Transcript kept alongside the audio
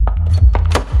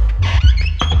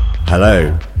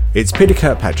Hello, it's Peter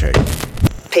Kirkpatrick.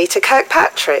 Peter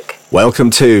Kirkpatrick.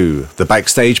 Welcome to The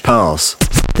Backstage Pass.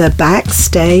 The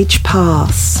Backstage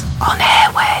Pass on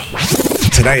Airway.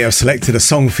 Today I've selected a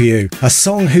song for you, a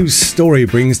song whose story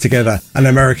brings together an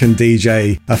American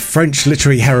DJ, a French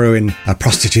literary heroine, a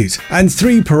prostitute, and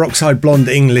three peroxide blonde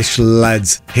English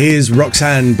lads. Here's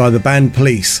Roxanne by the band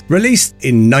Police, released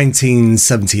in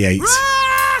 1978.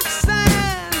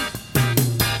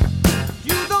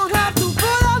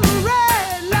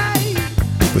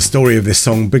 The story of this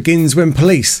song begins when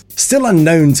Police, still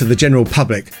unknown to the general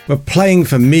public, were playing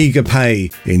for meagre pay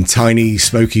in tiny,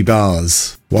 smoky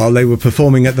bars. While they were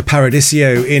performing at the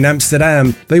Paradisio in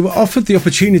Amsterdam, they were offered the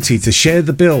opportunity to share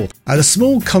the bill at a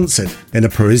small concert in a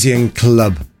Parisian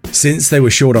club. Since they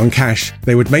were short on cash,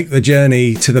 they would make the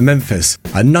journey to the Memphis,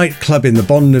 a nightclub in the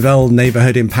Bon Nouvelle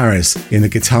neighbourhood in Paris, in the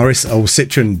guitarist's old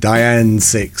Citroën Diane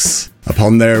 6.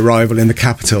 Upon their arrival in the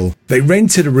capital, they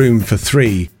rented a room for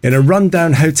three in a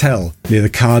rundown hotel near the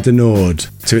Gare du Nord.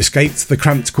 To escape the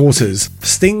cramped quarters,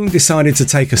 Sting decided to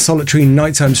take a solitary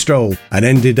nighttime stroll and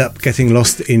ended up getting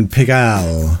lost in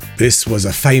Pigalle. This was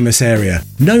a famous area,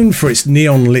 known for its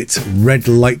neon-lit red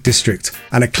light district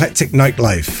and eclectic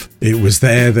nightlife. It was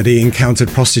there that he encountered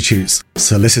prostitutes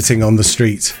soliciting on the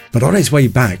street. But on his way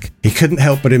back, he couldn't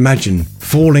help but imagine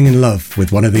falling in love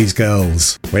with one of these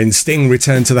girls. When Sting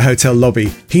returned to the hotel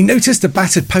lobby, he noticed a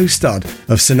battered postcard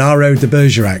of Cyrano de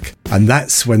Bergerac, and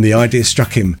that's when the idea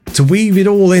struck him to weave it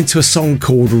all into a song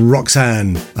called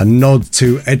Roxanne, a nod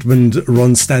to Edmond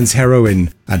Ronstadt's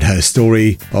heroine and her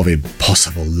story of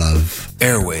impossible love.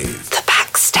 Airwave. The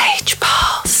Backstage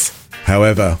Pass.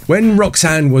 However, when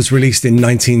Roxanne was released in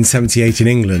 1978 in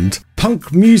England,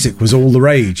 punk music was all the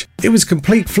rage. It was a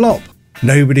complete flop.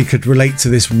 Nobody could relate to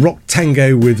this rock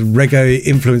tango with reggae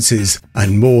influences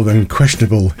and more than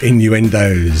questionable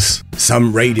innuendos.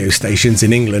 Some radio stations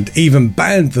in England even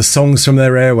banned the songs from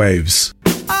their airwaves.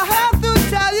 I have to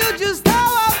tell you just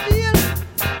how I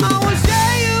feel. I will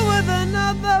share you with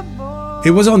another boy.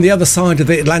 It was on the other side of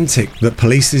the Atlantic that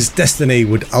Police's destiny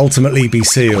would ultimately be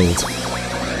sealed.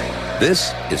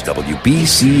 This is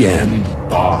WBCN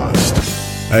Boston.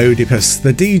 Oedipus,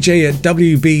 the DJ at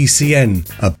WBCN,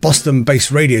 a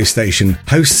Boston-based radio station,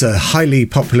 hosts a highly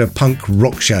popular punk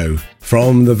rock show.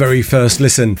 From the very first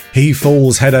listen, he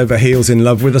falls head over heels in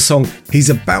love with a song he's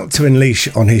about to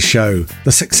unleash on his show.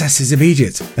 The success is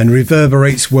immediate and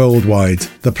reverberates worldwide.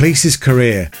 The Police's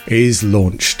career is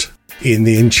launched. In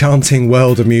the enchanting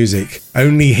world of music,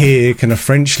 only here can a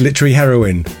French literary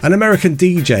heroine, an American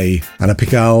DJ, and a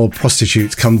Pigalle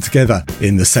prostitute come together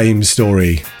in the same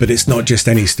story. But it's not just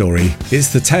any story,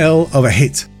 it's the tale of a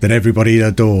hit that everybody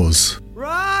adores.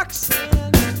 Roxanne.